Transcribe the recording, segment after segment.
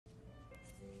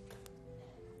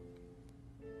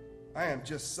I am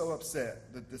just so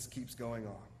upset that this keeps going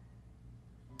on.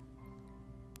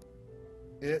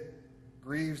 It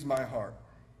grieves my heart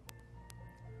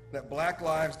that black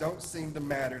lives don't seem to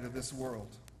matter to this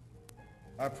world.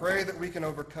 I pray that we can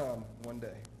overcome one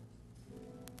day.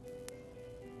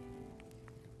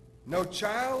 No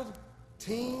child,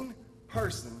 teen,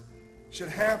 person should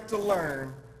have to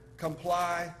learn,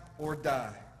 comply, or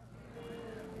die.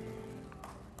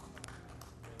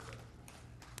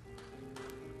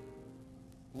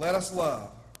 Let us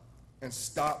love and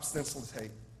stop senseless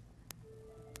hate.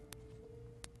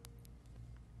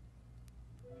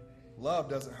 Love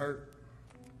doesn't hurt.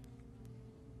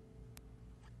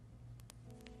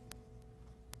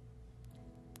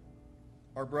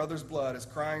 Our brother's blood is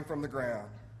crying from the ground.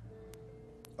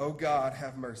 Oh God,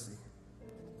 have mercy.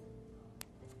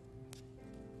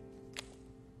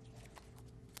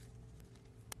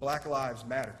 Black lives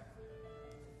matter.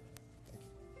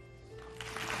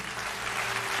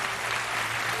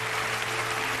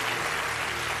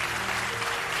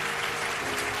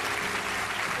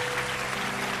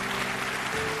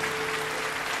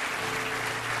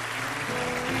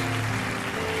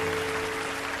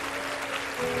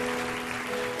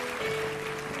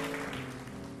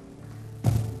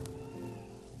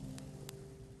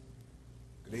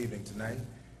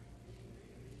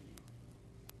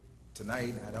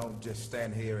 Tonight, I don't just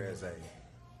stand here as an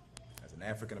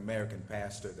African-American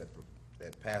pastor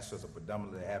that pastors a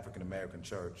predominantly African-American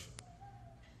church.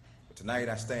 But tonight,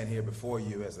 I stand here before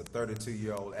you as a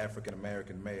 32-year-old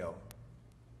African-American male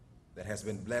that has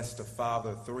been blessed to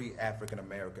father 3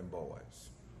 African-American boys.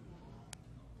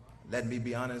 Let me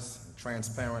be honest and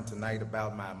transparent tonight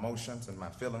about my emotions and my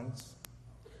feelings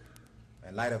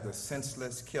in light of the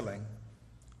senseless killing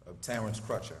of Terence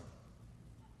Crutcher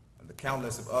and the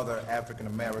countless of other African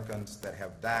Americans that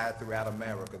have died throughout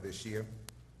America this year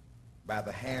by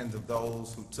the hands of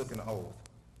those who took an oath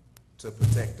to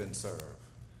protect and serve.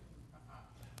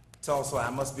 Tulsa,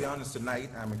 I must be honest tonight,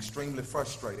 I'm extremely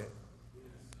frustrated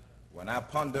when I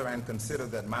ponder and consider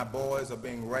that my boys are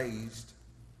being raised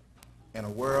in a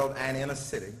world and in a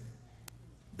city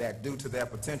that, due to their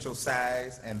potential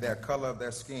size and their color of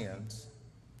their skins,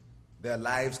 their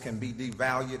lives can be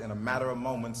devalued in a matter of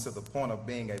moments to the point of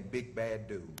being a big bad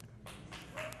dude.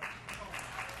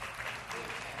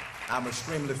 I'm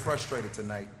extremely frustrated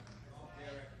tonight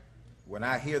when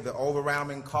I hear the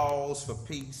overwhelming calls for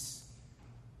peace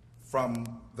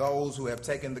from those who have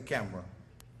taken the camera,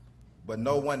 but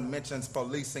no one mentions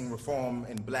policing reform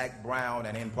in black, brown,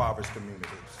 and impoverished communities.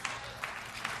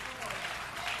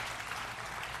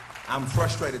 I'm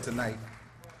frustrated tonight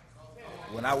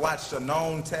when I watched a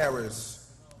known terrorist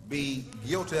be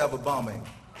guilty of a bombing,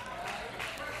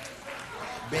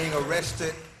 being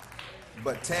arrested,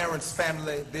 but Terrence's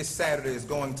family this Saturday is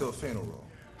going to a funeral.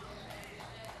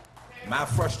 My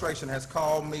frustration has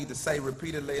called me to say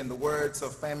repeatedly, in the words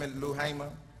of Family Lou Hamer,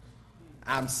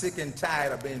 I'm sick and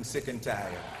tired of being sick and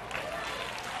tired.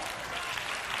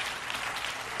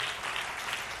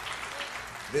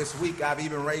 This week I've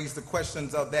even raised the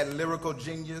questions of that lyrical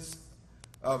genius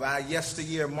of our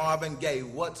yesteryear Marvin Gaye,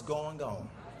 what's going on?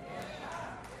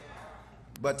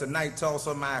 But tonight,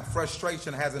 Tulsa, my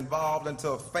frustration has evolved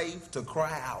into a faith to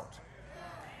cry out.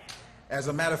 As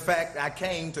a matter of fact, I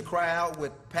came to cry out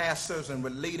with pastors and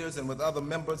with leaders and with other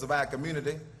members of our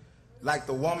community, like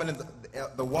the woman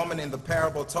in the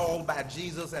parable told by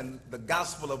Jesus in the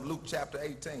Gospel of Luke chapter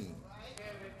 18.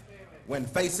 When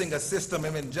facing a system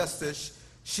of injustice,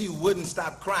 she wouldn't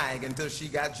stop crying until she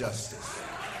got justice.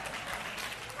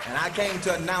 And I came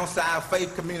to announce to our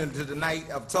faith community tonight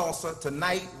of Tulsa,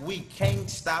 tonight we can't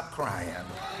stop crying.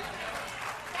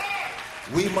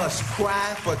 We must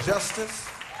cry for justice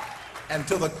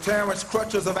until the Terence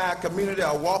Crutchers of our community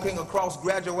are walking across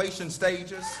graduation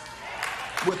stages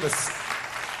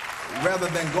rather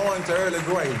than going to early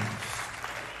graves.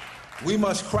 We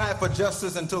must cry for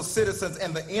justice until citizens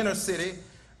in the inner city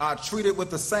are treated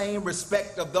with the same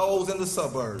respect of those in the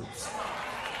suburbs.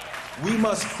 We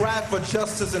must cry for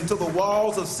justice until the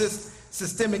walls of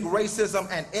systemic racism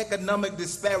and economic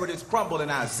disparities crumble in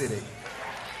our city.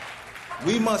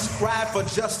 We must cry for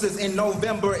justice in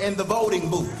November in the voting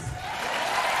booth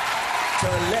to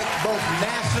elect both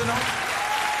national,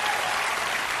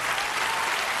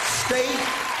 state,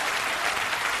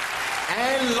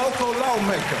 and local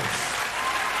lawmakers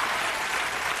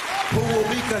who will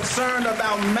be concerned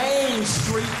about Main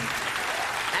Street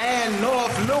and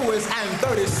North Lewis and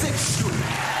 36th Street.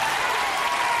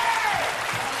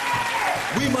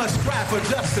 We must cry for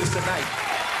justice tonight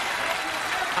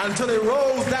until it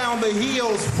rolls down the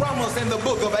hills promised in the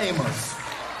book of Amos.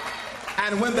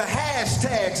 And when the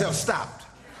hashtags have stopped,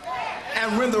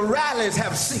 And when the rallies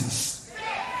have ceased,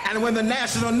 and when the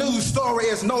national news story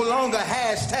is no longer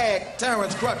hashtag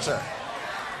Terence Crutcher,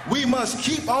 we must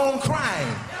keep on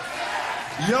crying.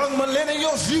 Young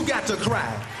millennials, you got to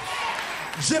cry.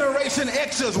 Generation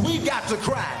Xers, we got to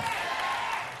cry.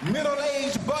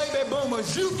 Middle-aged baby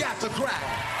boomers, you got to cry.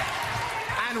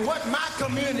 And what my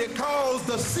community calls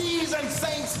the seasoned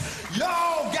saints,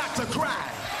 y'all got to cry.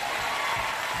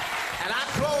 And I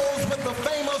close with the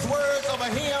famous words of a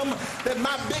hymn that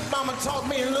my big mama taught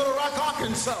me in Little Rock,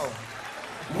 Arkansas.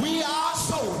 We are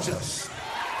soldiers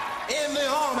in the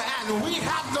army, and we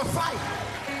have to fight.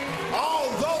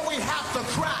 Although we have to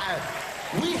cry,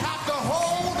 we have to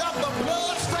hold up the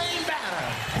blood-stained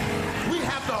banner. We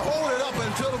have to hold it up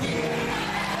until the end.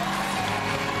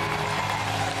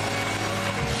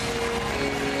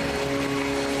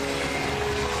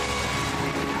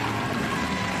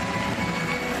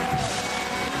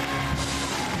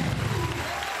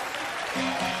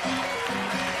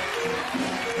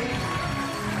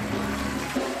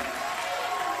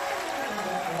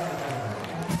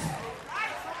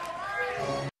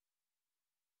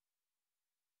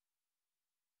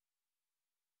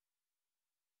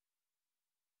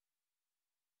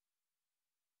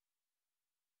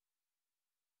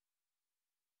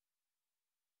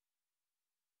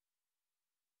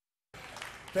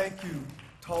 Thank you,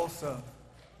 Tulsa.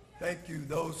 Thank you,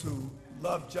 those who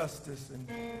love justice and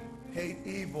hate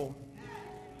evil,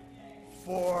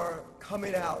 for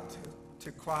coming out to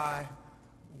cry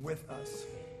with us.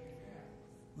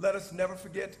 Let us never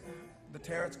forget the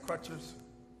Terence Crutchers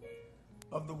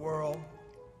of the world.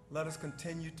 Let us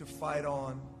continue to fight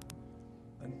on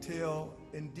until,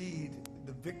 indeed,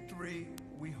 the victory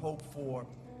we hope for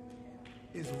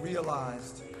is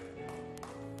realized,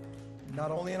 not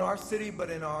only in our city, but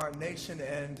in our nation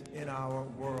and in our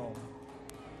world.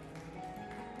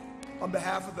 On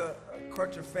behalf of the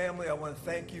Crutcher family, I want to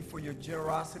thank you for your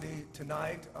generosity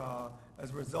tonight.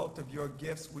 As a result of your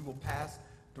gifts, we will pass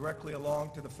directly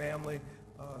along to the family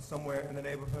somewhere in the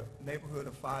neighborhood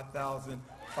of $5,500.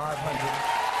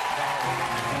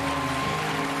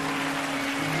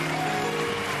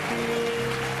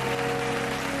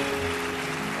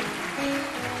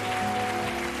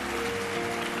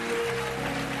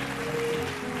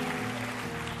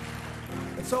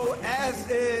 So as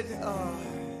it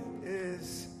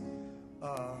is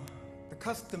the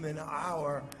custom in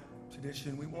our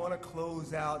tradition, we want to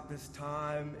close out this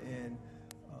time in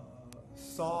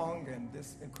song, and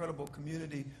this incredible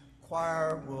community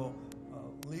choir will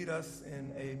lead us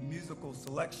in a musical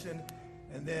selection.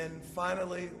 And then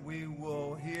finally, we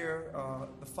will hear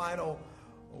the final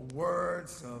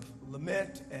words of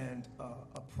lament and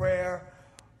a prayer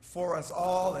for us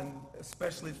all, and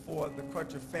especially for the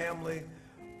Crutcher family,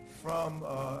 from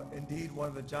indeed one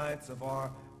of the giants of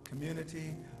our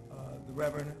community, the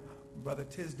Reverend Brother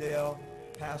Tisdale,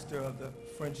 pastor of the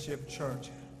Friendship Church.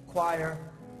 Choir,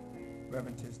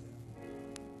 Reverend Tisdale.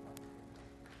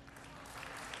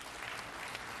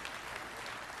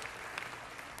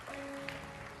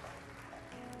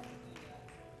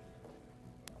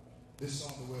 This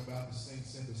song that we're about to sing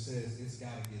simply says, it's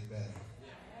got to get better.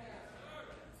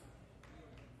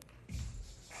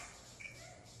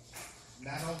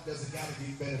 Not only does it got to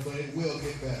get better, but it will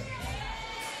get better.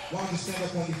 Why don't you stand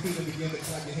up on your feet and begin to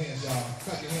clap your hands, y'all.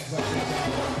 Clap your hands up there,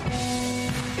 y'all.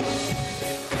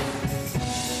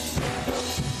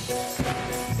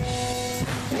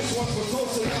 This one's for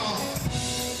Tulsa, y'all.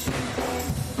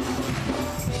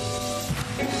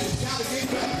 It's got to get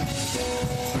better,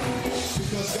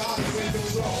 because God is in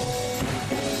control.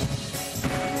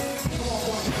 Come on,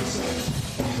 boys, you say,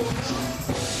 people come,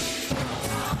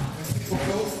 and people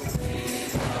go.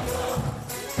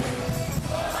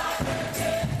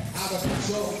 Out of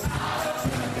control.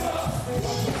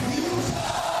 You're confused,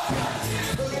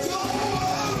 but don't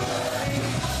worry.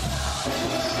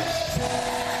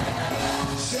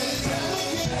 Say it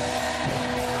again.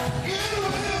 It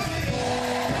will be.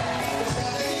 It's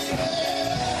got to get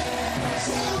better.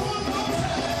 Say it one more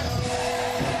time.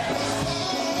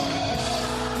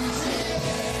 He's in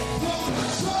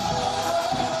control.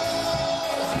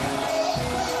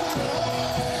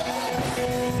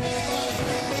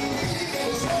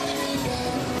 It's going to get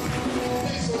better.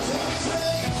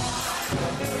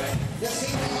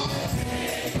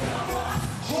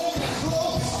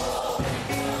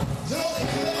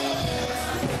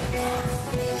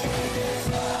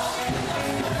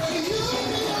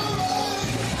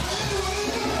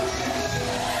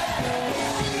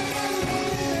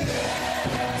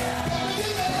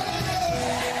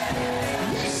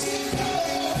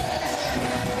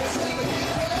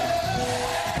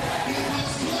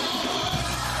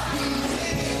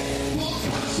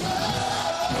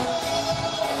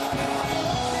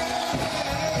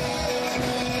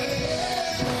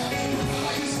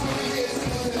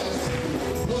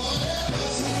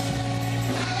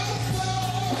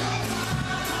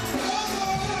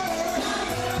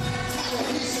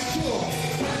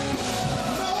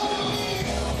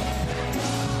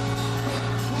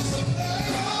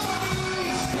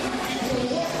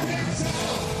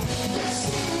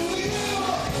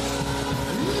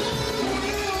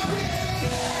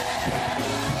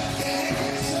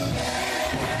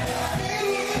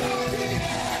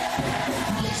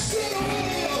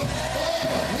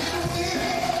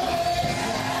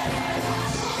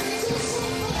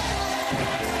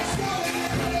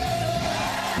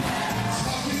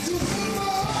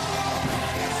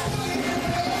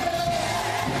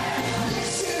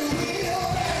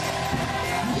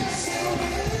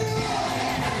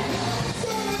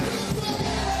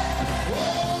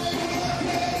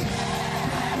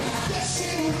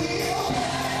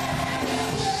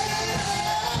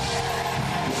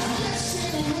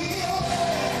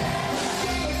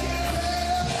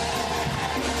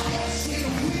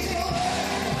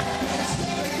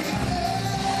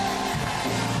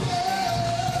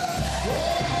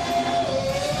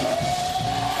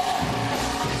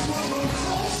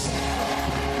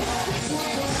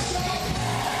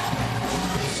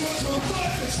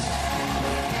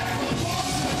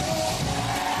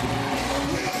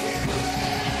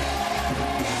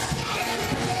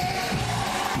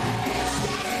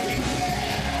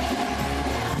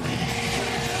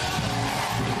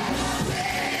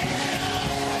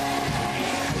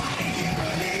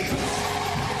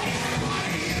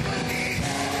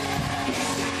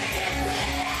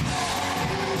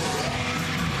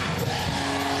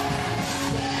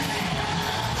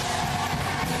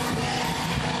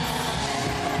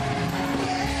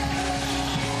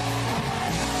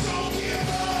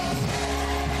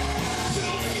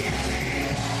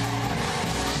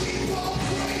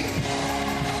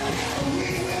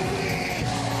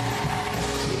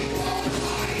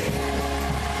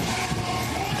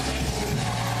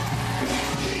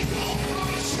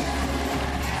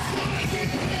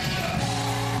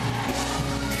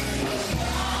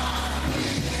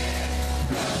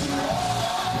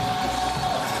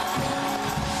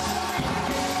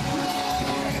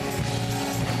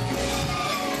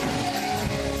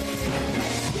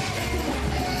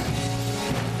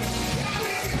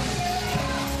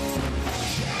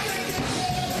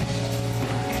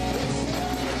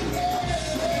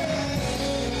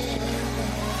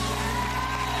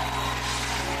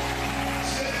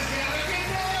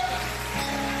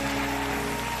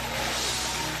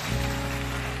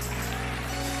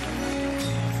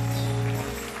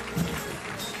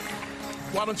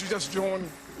 Why don't you just join?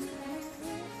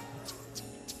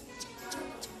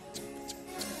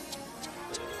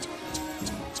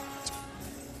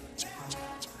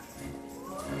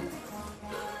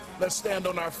 Let's stand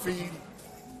on our feet.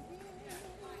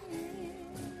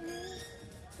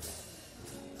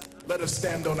 Let us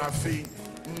stand on our feet.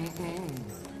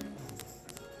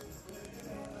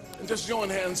 And just join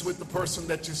hands with the person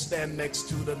that you stand next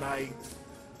to tonight.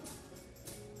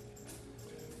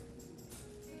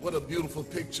 What a beautiful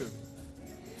picture.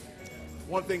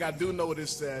 One thing I do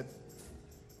notice that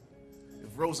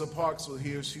if Rosa Parks were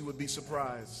here, she would be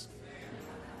surprised.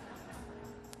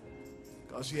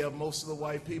 Because you have most of the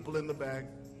white people in the back.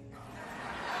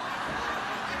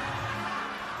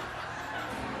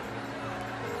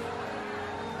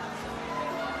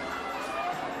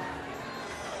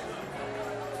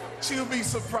 She would be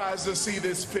surprised to see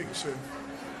this picture.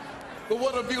 But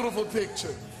what a beautiful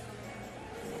picture.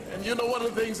 And you know, one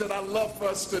of the things that I love for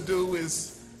us to do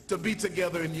is to be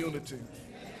together in unity.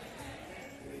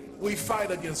 We fight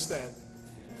against that.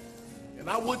 And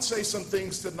I would say some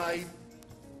things tonight,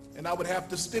 and I would have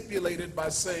to stipulate it by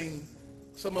saying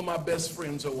some of my best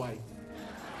friends are white.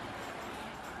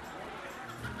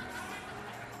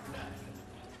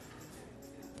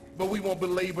 But we won't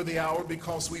belabor the hour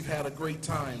because we've had a great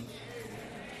time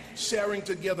sharing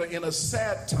together in a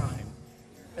sad time.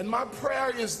 And my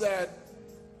prayer is that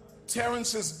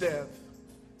Terence's death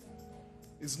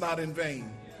is not in vain.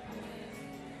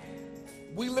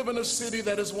 We live in a city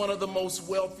that is one of the most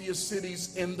wealthiest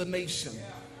cities in the nation.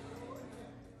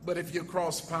 But if you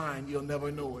cross Pine, you'll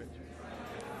never know it.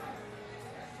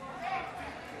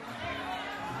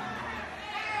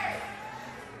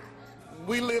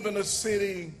 We live in a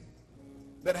city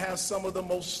that has some of the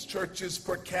most churches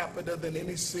per capita than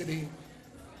any city.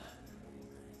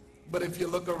 But if you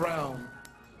look around,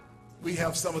 we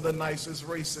have some of the nicest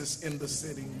races in the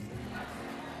city.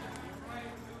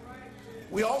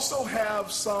 We also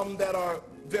have some that are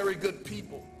very good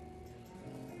people,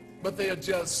 but they are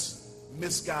just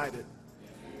misguided.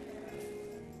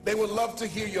 They would love to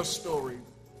hear your story.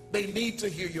 They need to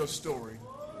hear your story.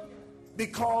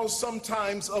 Because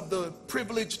sometimes of the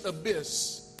privileged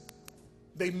abyss,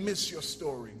 they miss your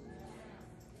story.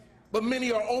 But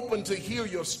many are open to hear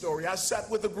your story. I sat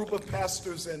with a group of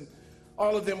pastors, and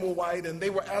all of them were white, and they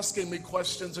were asking me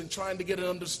questions and trying to get an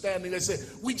understanding. They said,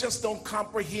 we just don't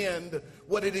comprehend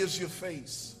what it is you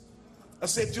face. I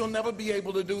said, you'll never be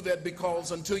able to do that,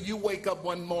 because until you wake up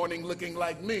one morning looking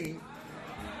like me,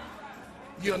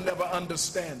 you'll never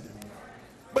understand it.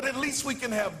 But at least we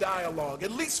can have dialogue.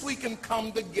 At least we can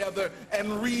come together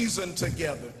and reason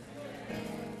together.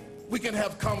 We can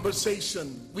have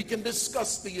conversation. We can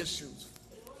discuss the issues.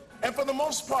 And for the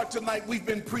most part tonight, we've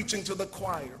been preaching to the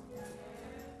choir.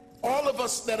 All of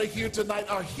us that are here tonight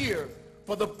are here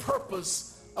for the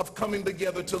purpose of coming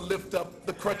together to lift up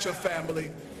the Crutcher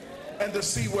family and to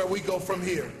see where we go from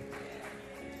here.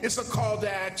 It's a call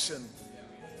to action.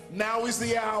 Now is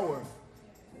the hour.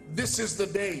 This is the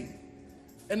day.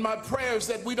 And my prayer is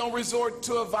that we don't resort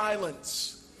to a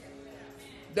violence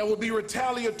that will be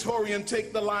retaliatory and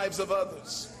take the lives of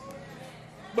others,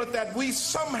 but that we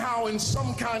somehow, in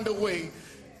some kind of way,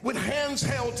 with hands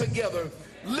held together,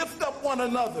 lift up one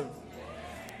another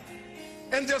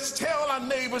And just tell our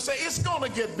neighbor, say, it's going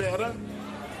to get better.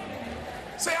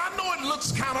 Say, I know it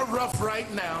looks kind of rough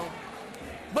right now,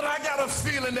 but I got a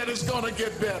feeling that it's going to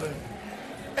get better.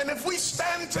 And if we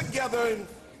stand together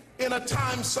in a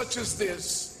time such as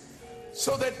this,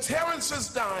 so that Terence is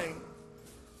dying,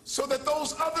 so that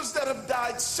those others that have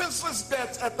died senseless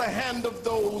deaths at the hand of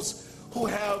those who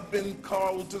have been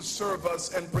called to serve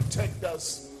us and protect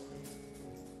us,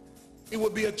 it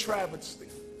would be a travesty.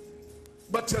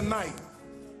 But tonight,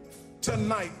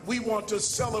 we want to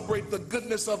celebrate the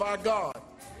goodness of our God,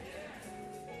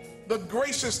 the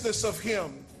graciousness of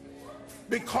him,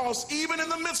 because even in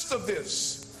the midst of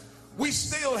this, we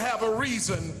still have a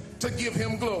reason to give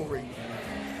him glory.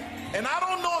 And I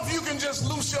don't know if you can just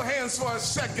loose your hands for a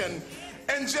second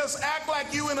and just act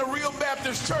like you in a real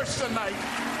Baptist church tonight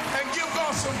and give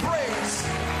God some praise.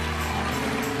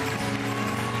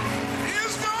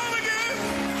 It's gone again.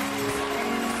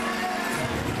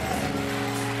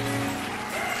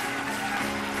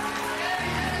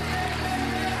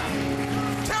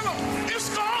 Tell them, it's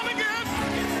gone again.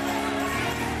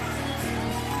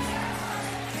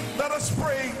 Let us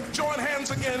pray. Join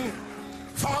hands again.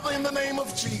 Father, in the name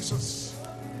of Jesus,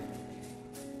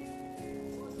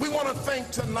 we want to thank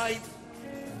tonight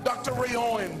Dr. Ray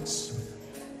Owens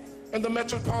and the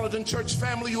Metropolitan Church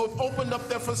family who have opened up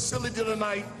their facility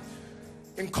tonight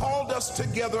and called us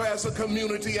together as a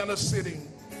community and a city.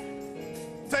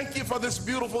 Thank you for this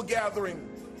beautiful gathering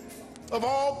of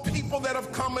all people that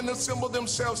have come and assembled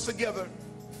themselves together.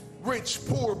 Rich,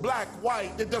 poor, black,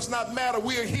 white, it does not matter.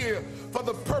 We are here for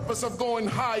the purpose of going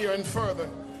higher and further.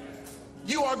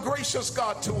 You are gracious,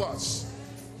 God, to us.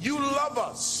 You love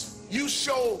us. You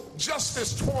show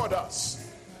justice toward us.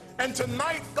 And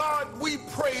tonight, God, we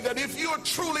pray that if you are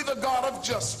truly the God of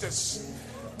justice,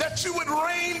 that you would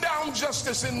rain down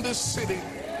justice in this city,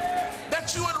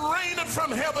 that you would rain it from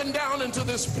heaven down into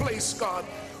this place, God.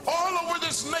 All over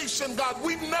this nation, God,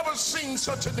 we've never seen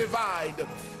such a divide.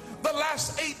 The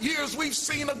last 8 years, we've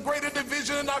seen a greater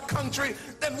division in our country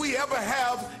than we ever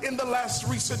have in the last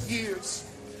recent years.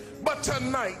 But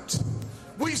tonight,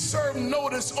 we serve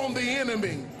notice on the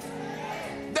enemy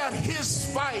that his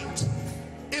fight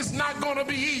is not going to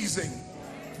be easy.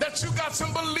 That you got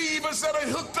some believers that are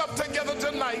hooked up together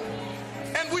tonight.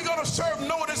 And we're going to serve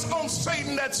notice on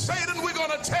Satan that Satan, we're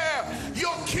going to tear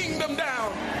your kingdom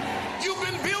down. You've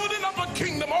been building up a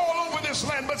kingdom all over this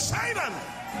land, but Satan,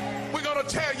 we're going to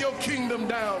tear your kingdom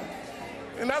down.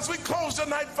 And as we close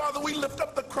tonight, Father, we lift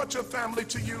up the Crutcher family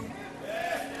to you.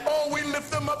 Oh, we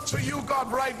lift them up to you,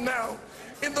 God, right now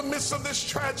in the midst of this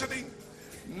tragedy.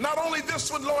 Not only this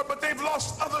one, Lord, but they've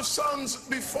lost other sons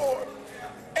before.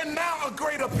 And now a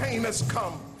greater pain has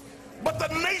come. But the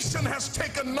nation has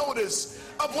taken notice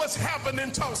of what's happened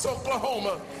in Tulsa,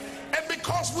 Oklahoma. And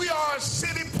because we are a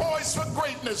city poised for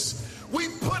greatness, we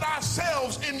put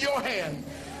ourselves in your hand.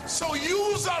 So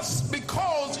use us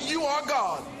because you are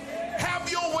God. Have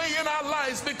your way in our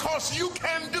lives because you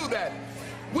can do that.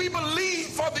 We believe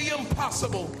for the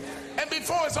impossible. And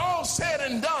before it's all said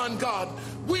and done, God,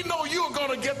 we know you're going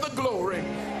to get the glory.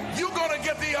 You're going to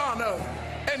get the honor.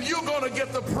 And you're going to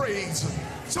get the praise.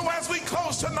 So as we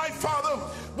close tonight, Father,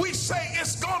 we say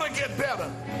it's going to get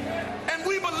better. And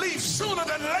we believe sooner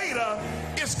than later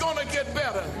it's going to get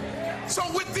better. So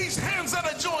with these hands that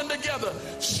are joined together,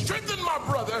 strengthen my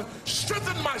brother,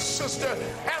 strengthen my sister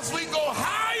as we go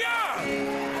higher.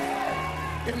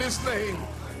 In his name,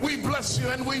 we bless you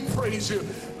and we praise you.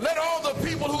 Let all the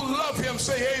people who love him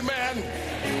say amen,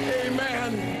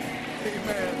 amen.